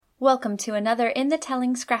Welcome to another In the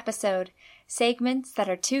Telling Scrapisode, segments that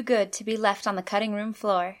are too good to be left on the cutting room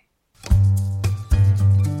floor.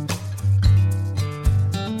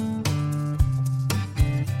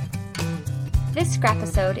 This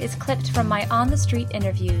Scrapisode is clipped from my on-the-street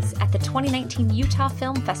interviews at the 2019 Utah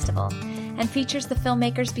Film Festival and features the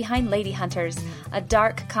filmmakers behind Lady Hunters, a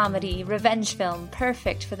dark comedy revenge film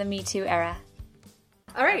perfect for the Me Too era.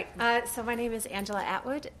 All right, so my name is Angela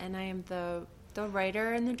Atwood, and I am the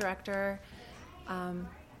writer and the director,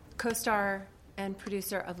 co-star and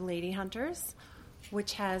producer of Lady Hunters,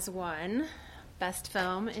 which has won Best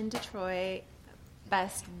Film in Detroit,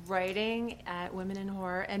 Best Writing at Women in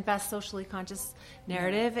Horror, and Best Socially Conscious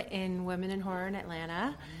Narrative in Women in Horror in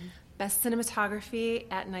Atlanta, Best Cinematography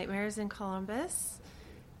at Nightmares in Columbus.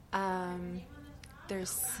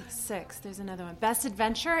 There's 6. There's another one. Best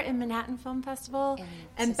Adventure in Manhattan Film Festival.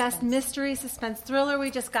 And Best Mystery Suspense Thriller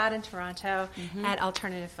we just got in Toronto at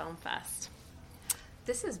Alternative Film Fest.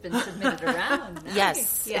 This has been submitted around.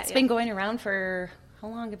 Nice. Yes. It's been going around for, how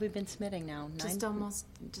long have we been submitting now? Just almost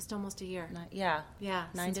a year.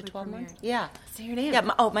 9 to 12 months. Yeah. Say your name. Yeah.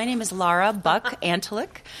 My name is Laura Buck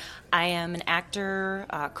Antalik. I am an actor,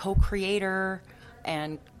 co-creator,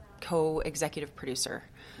 and co-executive producer.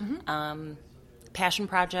 Passion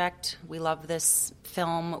project. We love this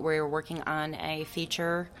film. We're working on a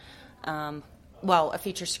feature, a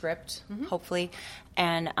feature script, hopefully.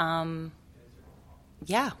 And,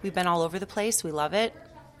 we've been all over the place. We love it.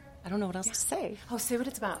 I don't know what else to say. Oh, say what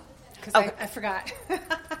it's about. Because I forgot.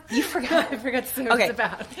 You forgot? I forgot to say what it's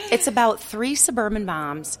about. It's about 3 suburban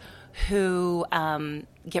moms who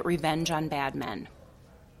get revenge on bad men.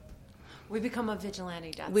 We become a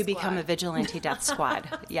vigilante death squad. We become a vigilante death squad,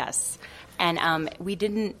 yes. And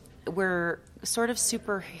we're sort of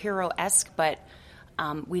superhero-esque, but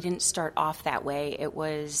we didn't start off that way. It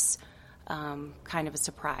was kind of a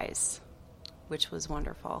surprise, which was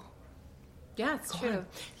wonderful. Yeah, it's true.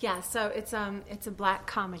 Yeah, so it's a black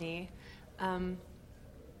comedy.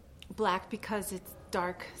 Black because it's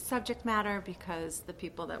dark subject matter, because the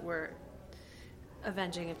people that we're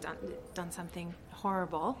avenging have done something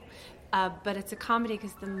horrible. But it's a comedy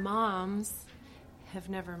because the moms have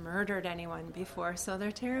never murdered anyone before, so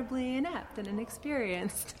they're terribly inept and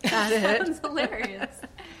inexperienced at it. Sounds hilarious.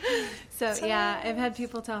 So, I've had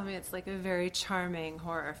people tell me it's like a very charming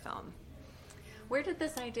horror film. Where did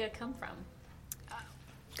this idea come from?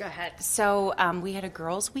 Go ahead. So we had a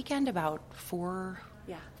girls' weekend about 4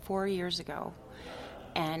 years ago,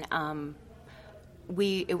 and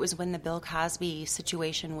it was when the Bill Cosby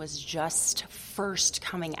situation was just first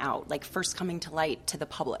coming out, like first coming to light to the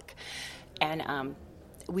public. And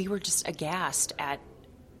we were just aghast at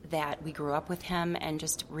that. We grew up with him and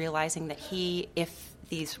just realizing that if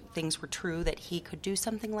these things were true, that he could do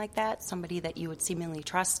something like that, somebody that you would seemingly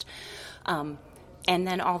trust. And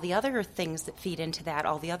then all the other things that feed into that,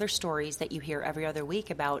 all the other stories that you hear every other week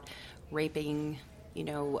about raping,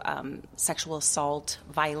 sexual assault,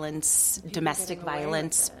 violence, domestic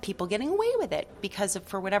violence, people getting away with it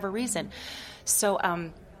for whatever reason. So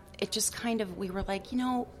it just kind of, we were like,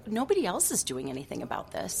 nobody else is doing anything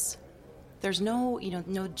about this. There's no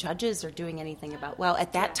judges are doing anything about,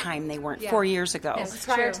 at that time they weren't, 4 years ago. Yes,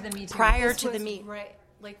 prior to the Me Too. Prior to the Me. Right.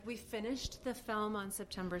 Like, we finished the film on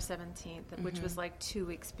September 17th, which was like 2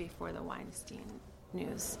 weeks before the Weinstein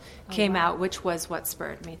news came out, which was what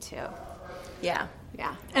spurred Me Too. Yeah.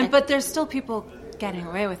 Yeah. But there's still people getting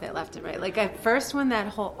away with it left and right. Like, at first when that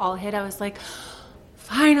whole all hit, I was like,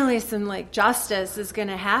 finally some, like, justice is going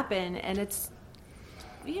to happen. And it's,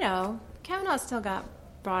 Kavanaugh still got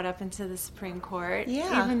brought up into the Supreme Court.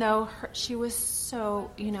 Yeah. Even though she was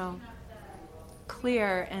so,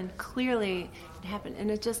 clear and clearly it happened.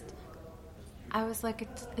 And it just, I was like,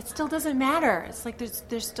 it still doesn't matter. It's like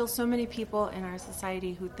there's still so many people in our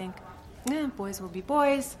society who think, boys will be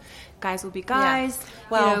boys, guys will be guys. Yeah.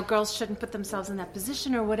 Well, girls shouldn't put themselves in that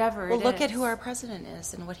position or whatever. Well, look at who our president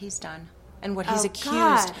is and what he's done and what he's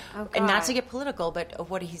accused. God. And not to get political, but of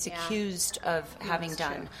what he's accused of having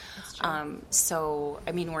done. That's true. So,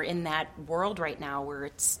 I mean, we're in that world right now where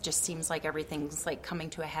it just seems like everything's like coming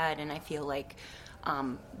to a head, and I feel like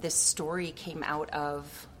this story came out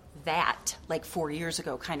of that, like 4 years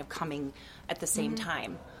ago, kind of coming at the same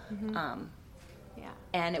time.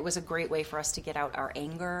 And it was a great way for us to get out our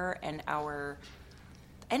anger and our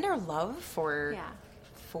love for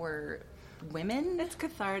women. It's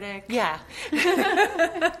cathartic. Yeah.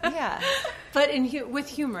 Yeah. But with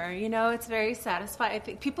humor, it's very satisfying. I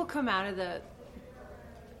think people come out of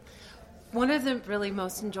one of the really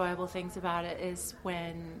most enjoyable things about it is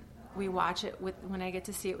when we watch it when I get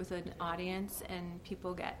to see it with an audience and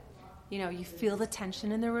people get you feel the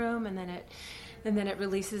tension in the room, and then it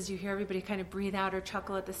releases. You hear everybody kind of breathe out or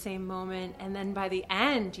chuckle at the same moment, and then by the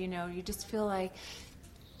end, you just feel like,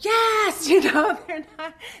 yes,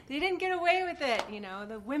 they didn't get away with it.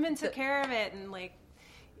 The women took care of it, and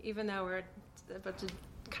even though we're a bunch of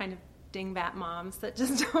kind of dingbat moms that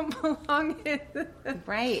just don't belong in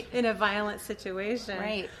a violent situation,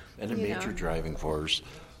 right? And a major driving force.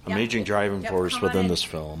 Amazing driving force within this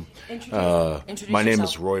film. Introduce my name yourself.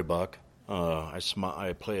 is Roy Buck.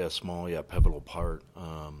 I play a small yet pivotal part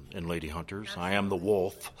in Lady Hunters. I am the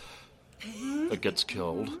wolf that gets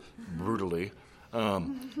killed brutally.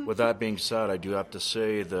 With that being said, I do have to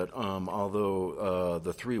say that although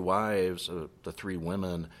the three wives, the three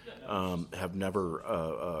women, have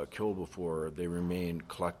never killed before, they remain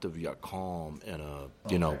collective yet calm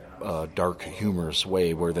in a dark, humorous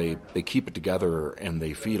way where they keep it together and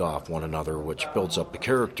they feed off one another, which builds up the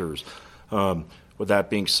characters. With that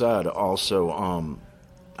being said, also,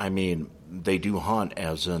 they do hunt,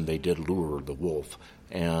 as in they did lure the wolf,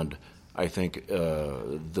 and I think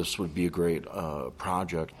this would be a great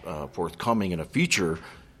project forthcoming in a feature,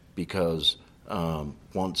 because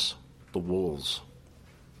once the wolves,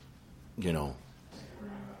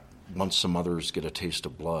 once some others get a taste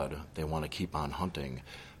of blood, they want to keep on hunting,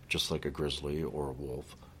 just like a grizzly or a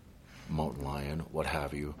wolf, mountain lion, what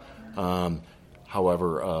have you.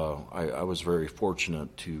 However, I was very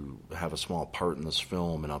fortunate to have a small part in this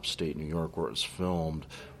film in upstate New York where it was filmed,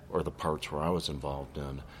 or the parts where I was involved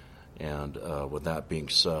in. And with that being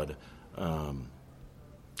said, along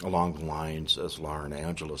the lines as Laura and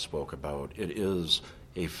Angela spoke about, it is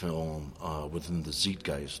a film within the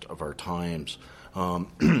zeitgeist of our times.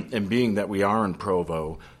 And being that we are in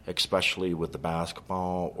Provo, especially with the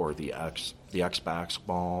basketball or the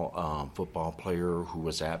ex-basketball football player who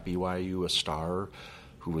was at BYU, a star,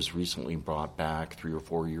 who was recently brought back 3 or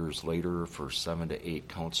 4 years later for 7 to 8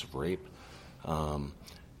 counts of rape.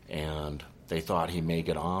 And they thought he may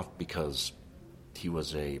get off because he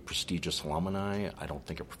was a prestigious alumni. I don't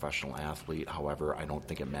think a professional athlete. However, I don't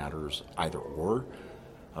think it matters either or.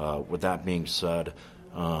 With that being said,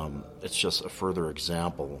 it's just a further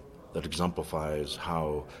example that exemplifies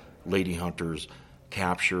how Lady Hunters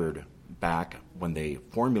captured back when they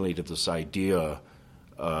formulated this idea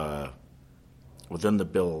within the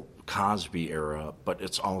Bill Cosby era, but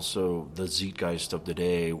it's also the zeitgeist of the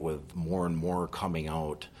day with more and more coming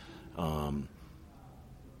out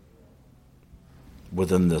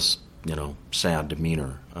within this, sad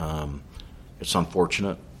demeanor. It's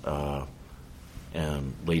unfortunate,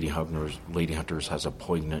 and Lady Hunters has a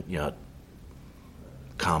poignant yet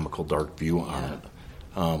comical, dark view on it,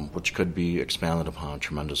 which could be expanded upon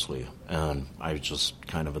tremendously. And I was just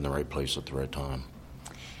kind of in the right place at the right time.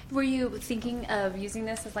 Were you thinking of using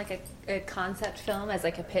this as a concept film, as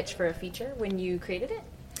a pitch for a feature when you created it?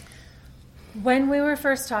 When we were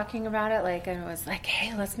first talking about it, it was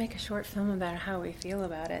hey, let's make a short film about how we feel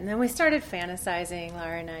about it. And then we started fantasizing,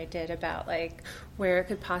 Laura and I did, about where it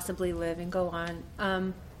could possibly live and go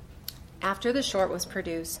on. After the short was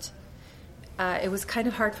produced, it was kind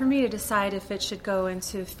of hard for me to decide if it should go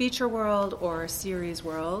into feature world or series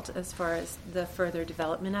world as far as the further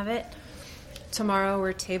development of it. Tomorrow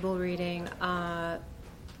we're table reading.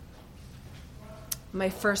 My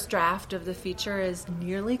first draft of the feature is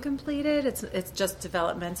nearly completed. It's just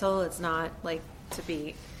developmental. It's not to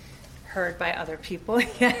be heard by other people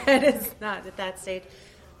yet. It's not at that stage.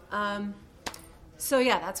 So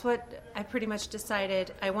that's what I pretty much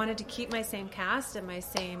decided. I wanted to keep my same cast and my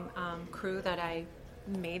same crew that I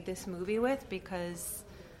made this movie with, because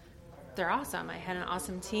they're awesome. I had an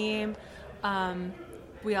awesome team.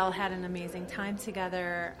 We all had an amazing time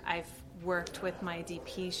together. I've worked with my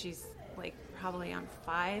DP. She's probably on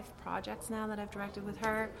 5 projects now that I've directed with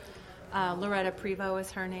her. Loretta Prevost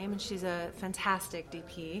is her name, and she's a fantastic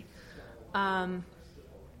DP.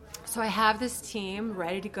 So I have this team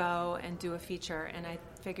ready to go and do a feature, and I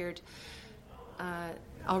figured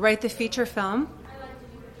I'll write the feature film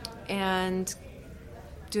and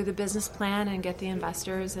do the business plan and get the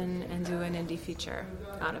investors and do an indie feature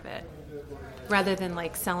out of it, rather than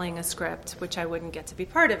selling a script, which I wouldn't get to be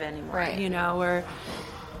part of anymore, right.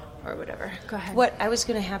 Or whatever. Go ahead. What I was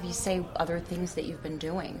going to have you say other things that you've been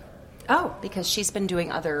doing. Oh. Because she's been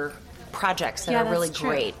doing other projects that are really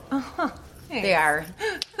great. Uh-huh. They are.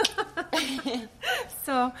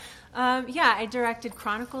 So, I directed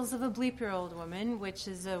Chronicles of a Bleep-Year-Old Woman, which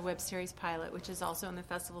is a web series pilot, which is also on the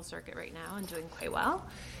festival circuit right now and doing quite well.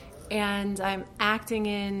 And I'm acting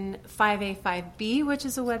in 5A, 5B, which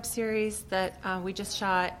is a web series that we just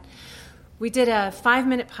shot. We did a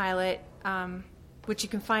 5-minute pilot, which you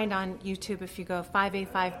can find on YouTube if you go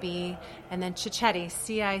 5A5B, and then Cicchetti,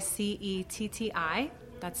 Cicetti.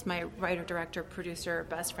 That's my writer, director, producer,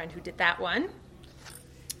 best friend who did that one.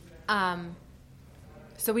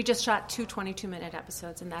 So we just shot 2 22-minute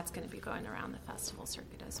episodes, and that's going to be going around the festival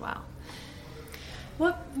circuit as well.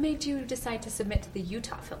 What made you decide to submit to the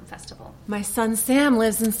Utah Film Festival? My son Sam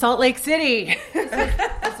lives in Salt Lake City.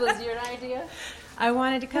 This was your idea? I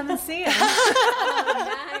wanted to come and see him.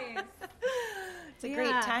 Oh, nice. It's a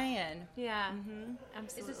great tie-in. Yeah, Is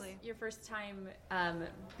absolutely. this your first time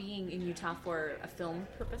being in Utah for a film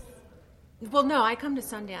purpose? Well, no, I come to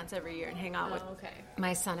Sundance every year and hang out with okay.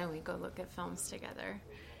 my son, and we go look at films together.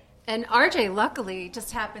 And RJ, luckily,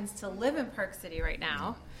 just happens to live in Park City right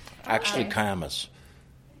now. Actually, Camas.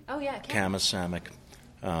 Oh, yeah. Camas, Samek.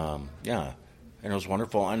 Yeah. And it was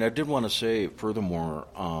wonderful. And I did want to say, furthermore,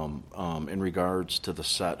 in regards to the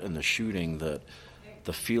set and the shooting, that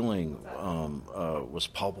the feeling was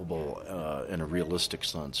palpable in a realistic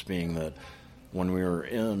sense, being that when we were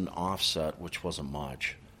in offset, which wasn't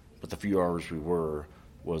much, but the few hours we were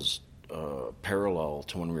was parallel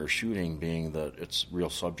to when we were shooting, being that it's real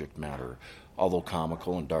subject matter. Although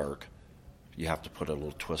comical and dark, you have to put a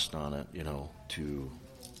little twist on it, to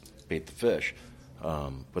bait the fish.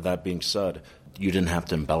 But that being said, you didn't have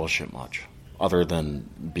to embellish it much, other than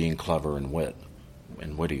being clever and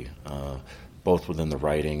witty, both within the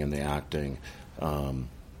writing and the acting.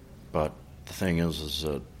 But the thing is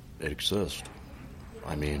that it exists.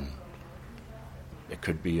 I mean, it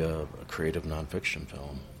could be a creative nonfiction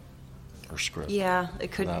film or script. Yeah,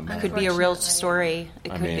 it could be a real story.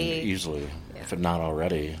 It could be easily, if it not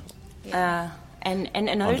already. And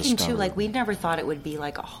another thing too, like we never thought it would be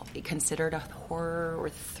like considered a horror or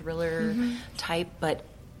thriller type, but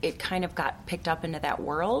it kind of got picked up into that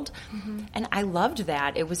world, and I loved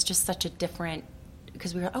that. It was just such a different,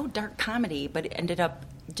 because we were dark comedy, but it ended up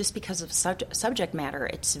just because of subject matter.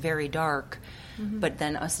 It's very dark, but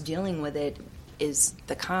then us dealing with it is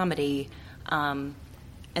the comedy, and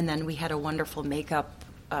then we had a wonderful makeup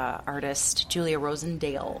artist, Julia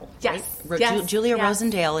Rosendale. Yes. Right? Yes. Julia Yes.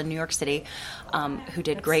 Rosendale in New York City, who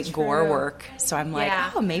did great gore work. So I'm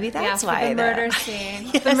like, maybe that's why. The murder scene.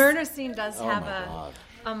 Yes. The murder scene does have God.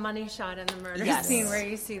 a money shot in the murder Yes. scene where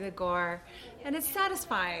you see the gore, and it's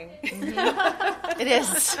satisfying. It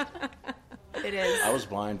is. It is. I was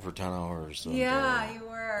blind for 10 hours. And, Yeah, you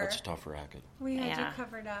were. That's a tough racket. We had Yeah. you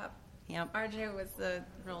covered up. Yep. RJ was the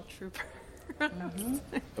real trooper.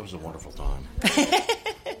 It was a wonderful time.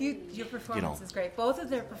 Your performance is great. Both of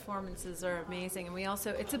their performances are amazing, and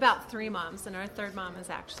it's about 3 moms, and our third mom is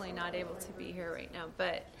actually not able to be here right now.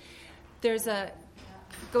 But there's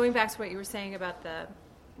going back to what you were saying about the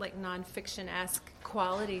nonfiction-esque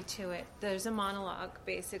quality to it. There's a monologue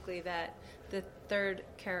basically that the third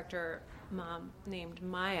character mom named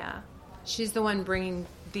Maya, she's the one bringing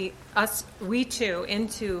we two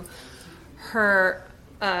into her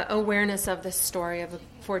awareness of the story of a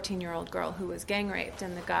 14-year-old girl who was gang raped,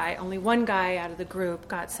 and only one guy out of the group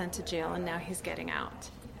got sent to jail, and now he's getting out.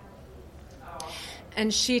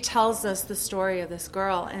 And she tells us the story of this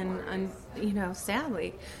girl, and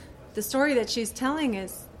sadly, the story that she's telling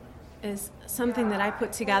is something that I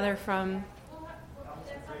put together from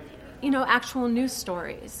actual news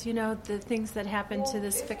stories. The things that happened to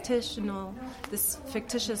this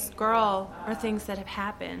fictitious girl are things that have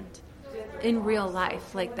happened in real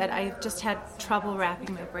life, like that I've just had trouble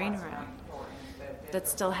wrapping my brain around, that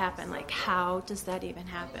still happen. Like, how does that even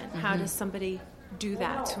happen? How does somebody do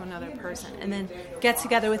that to another person and then get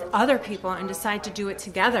together with other people and decide to do it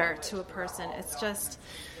together to a person? It's just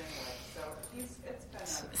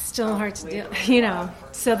still hard to do,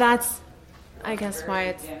 So that's, I guess, why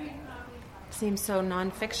it seems so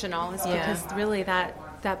non-fictional, is because really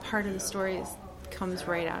that part of the story comes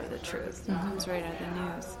right out of the truth. It comes right out of the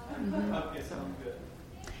news.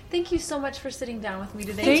 Thank you so much for sitting down with me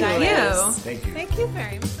today. Thank you. Thank you. Thank you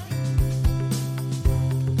very much.